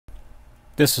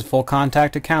This is Full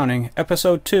Contact Accounting,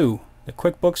 Episode 2, the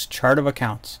QuickBooks Chart of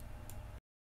Accounts.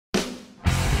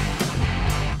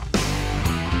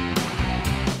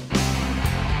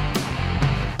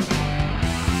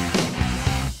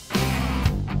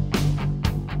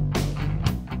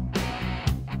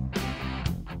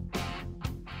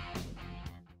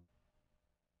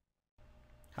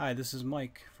 Hi, this is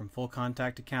Mike from Full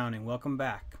Contact Accounting. Welcome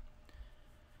back.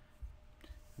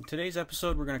 In today's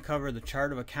episode, we're going to cover the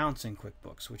chart of accounts in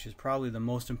QuickBooks, which is probably the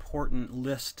most important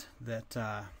list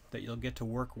that you'll get to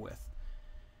work with.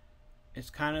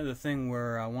 It's kind of the thing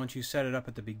where once you set it up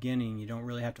at the beginning, you don't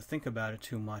really have to think about it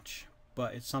too much,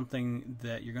 but it's something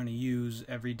that you're going to use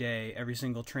every day. Every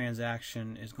single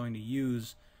transaction is going to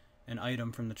use an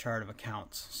item from the chart of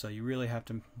accounts, so you really have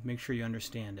to make sure you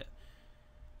understand it.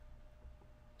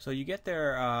 So you get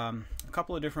there a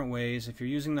couple of different ways. If you're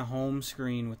using the home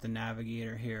screen with the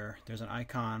navigator here, there's an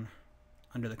icon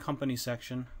under the company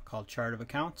section called Chart of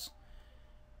Accounts.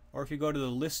 Or if you go to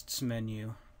the Lists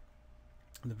menu,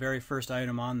 the very first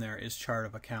item on there is Chart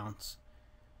of Accounts.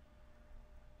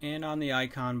 And on the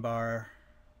icon bar,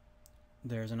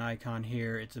 there's an icon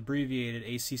here. It's abbreviated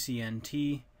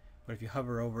ACCNT, but if you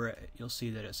hover over it, you'll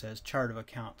see that it says Chart of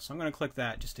Accounts. So I'm going to click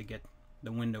that just to get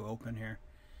the window open here.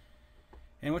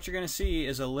 And what you're going to see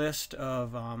is a list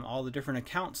of all the different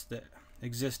accounts that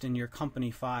exist in your company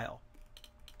file.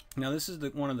 Now this is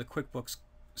one of the QuickBooks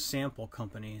sample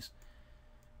companies,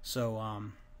 so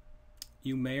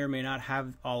you may or may not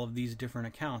have all of these different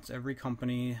accounts. Every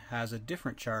company has a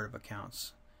different chart of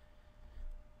accounts.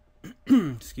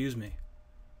 Excuse me.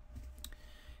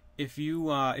 If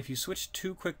you switch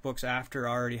to QuickBooks after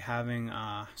already having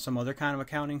some other kind of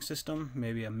accounting system,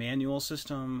 maybe a manual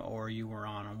system, or you were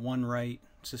on a OneWrite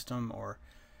system or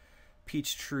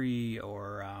Peachtree,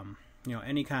 or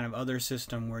any kind of other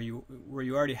system where you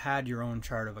already had your own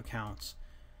chart of accounts,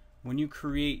 when you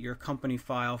create your company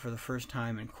file for the first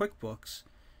time in QuickBooks,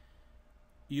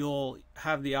 you'll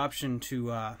have the option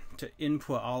to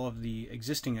input all of the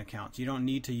existing accounts. You don't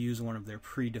need to use one of their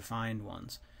predefined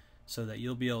ones, so that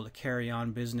you'll be able to carry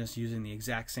on business using the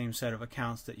exact same set of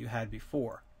accounts that you had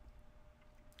before.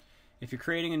 If you're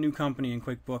creating a new company in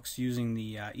QuickBooks using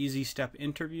the Easy Step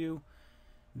interview,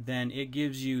 then it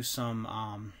gives you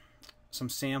some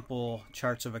sample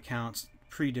charts of accounts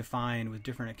predefined with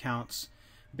different accounts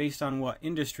based on what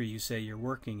industry you say you're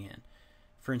working in.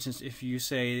 For instance, if you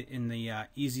say in the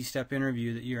Easy Step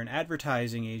interview that you're an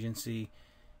advertising agency,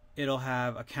 it'll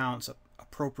have accounts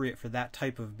appropriate for that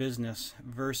type of business,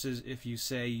 versus if you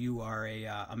say you are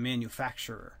a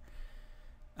manufacturer.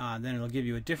 Then it'll give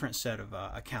you a different set of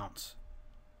accounts.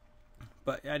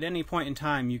 But at any point in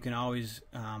time, you can always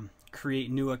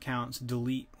create new accounts,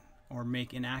 delete or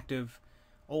make inactive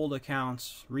old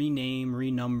accounts, rename,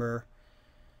 renumber.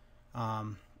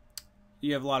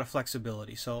 You have a lot of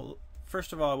flexibility. So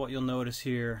first of all, what you'll notice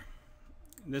here,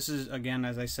 this is, again,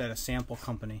 as I said, a sample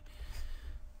company.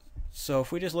 So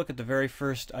if we just look at the very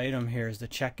first item here, is the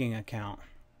checking account.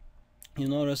 You'll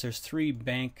notice there's 3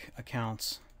 bank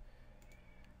accounts.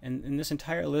 And this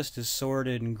entire list is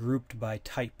sorted and grouped by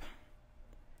type.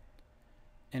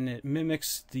 And it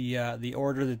mimics the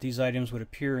order that these items would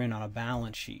appear in on a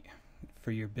balance sheet for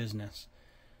your business.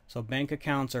 So bank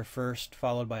accounts are first,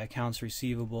 followed by accounts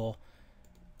receivable,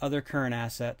 other current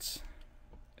assets,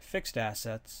 fixed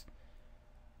assets,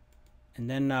 and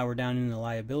then we're down in the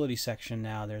liability section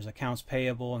now. There's accounts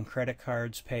payable and credit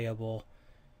cards payable,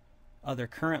 other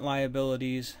current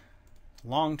liabilities,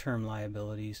 long-term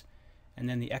liabilities, and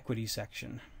then the equity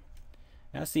section.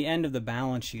 That's the end of the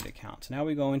balance sheet accounts. Now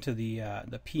we go into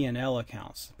the P&L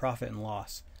accounts, profit and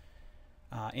loss.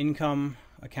 Income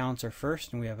accounts are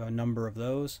first, and we have a number of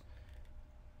those,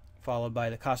 followed by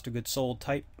the cost of goods sold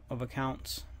type of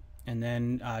accounts, and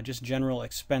then just general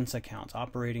expense accounts,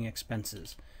 operating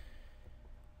expenses.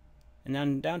 And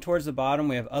then down towards the bottom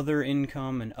we have other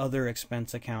income and other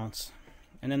expense accounts,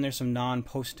 and then there's some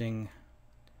non-posting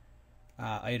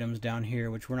items down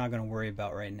here, which we're not going to worry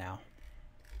about right now.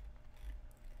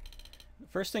 The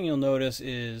first thing you'll notice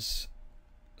is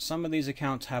some of these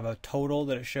accounts have a total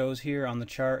that it shows here on the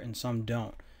chart, and some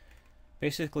don't.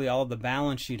 Basically, all of the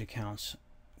balance sheet accounts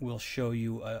will show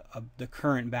you the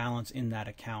current balance in that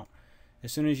account.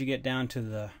 As soon as you get down to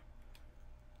the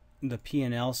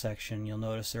P&L section, you'll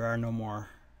notice there are no more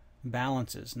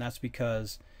balances, and that's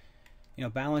because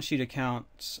balance sheet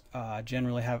accounts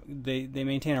generally they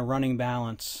maintain a running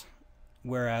balance,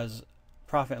 whereas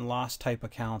profit and loss type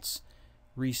accounts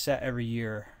reset every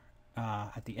year.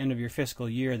 At the end of your fiscal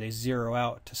year, they zero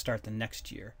out to start the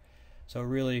next year. So it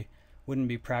really wouldn't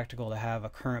be practical to have a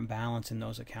current balance in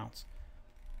those accounts.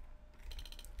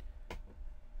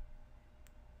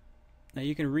 Now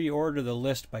you can reorder the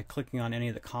list by clicking on any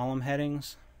of the column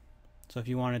headings. So if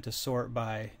you wanted to sort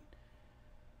by,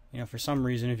 for some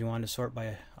reason, if you wanted to sort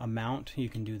by amount, you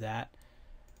can do that.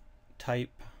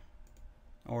 Type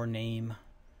or name,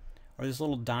 or this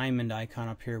little diamond icon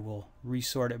up here will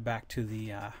resort it back to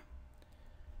the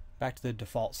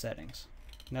default settings.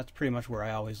 And that's pretty much where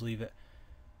I always leave it.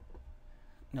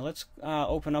 Now let's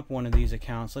open up one of these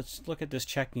accounts. Let's look at this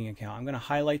checking account. I'm going to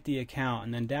highlight the account,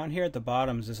 and then down here at the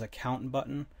bottom is this account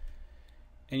button.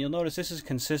 And you'll notice this is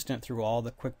consistent through all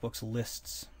the QuickBooks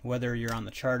lists, whether you're on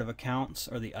the chart of accounts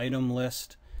or the item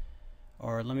list.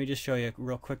 Or let me just show you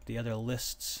real quick the other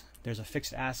lists. There's a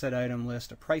fixed asset item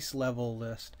list, a price level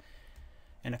list,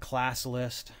 and a class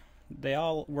list. They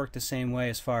all work the same way,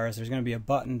 as far as there's going to be a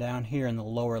button down here in the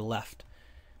lower left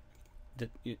that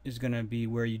is going to be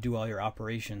where you do all your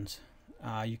operations.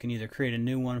 You can either create a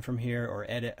new one from here or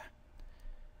edit,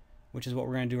 which is what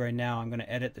we're going to do right now. I'm going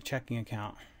to edit the checking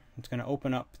account. It's going to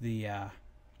open up the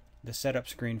setup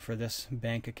screen for this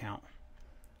bank account.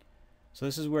 So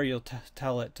this is where you'll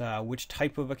tell it which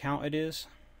type of account it is.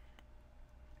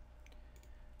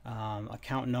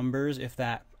 Account numbers, if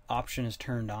that option is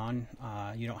turned on.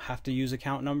 You don't have to use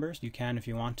account numbers. You can if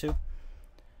you want to.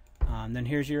 Then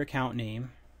here's your account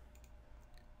name.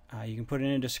 You can put in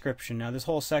a description. Now this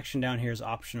whole section down here is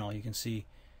optional. You can see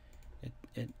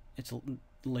it's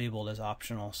labeled as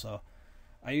optional, so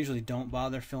I usually don't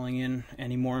bother filling in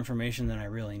any more information than I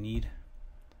really need.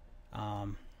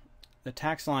 The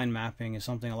tax line mapping is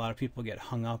something a lot of people get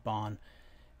hung up on,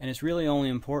 and it's really only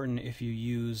important if you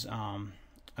use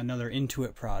another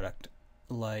Intuit product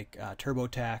like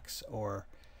TurboTax or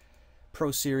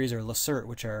Pro Series or Lacert,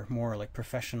 which are more like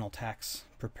professional tax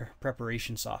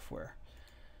preparation software.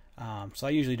 So I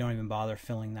usually don't even bother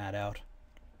filling that out.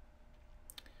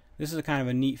 This is a kind of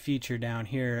a neat feature down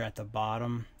here at the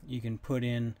bottom. You can put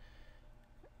in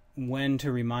when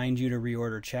to remind you to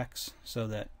reorder checks, so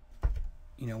that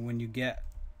when you get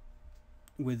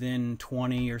within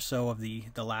 20 or so of the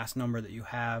last number that you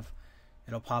have,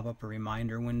 it'll pop up a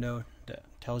reminder window that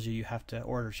tells you have to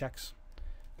order checks.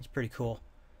 It's pretty cool.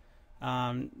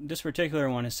 This particular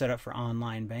one is set up for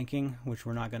online banking, which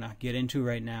we're not going to get into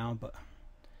right now, but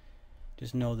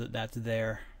just know that that's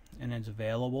there and it's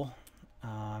available.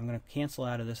 I'm going to cancel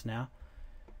out of this now.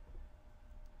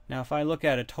 Now if I look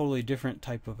at a totally different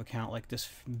type of account, like this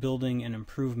building and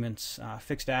improvements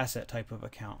fixed asset type of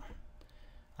account,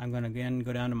 I'm going to again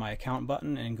go down to my account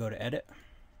button and go to edit.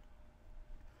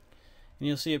 And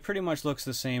you'll see it pretty much looks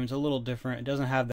the same. It's a little different. It doesn't have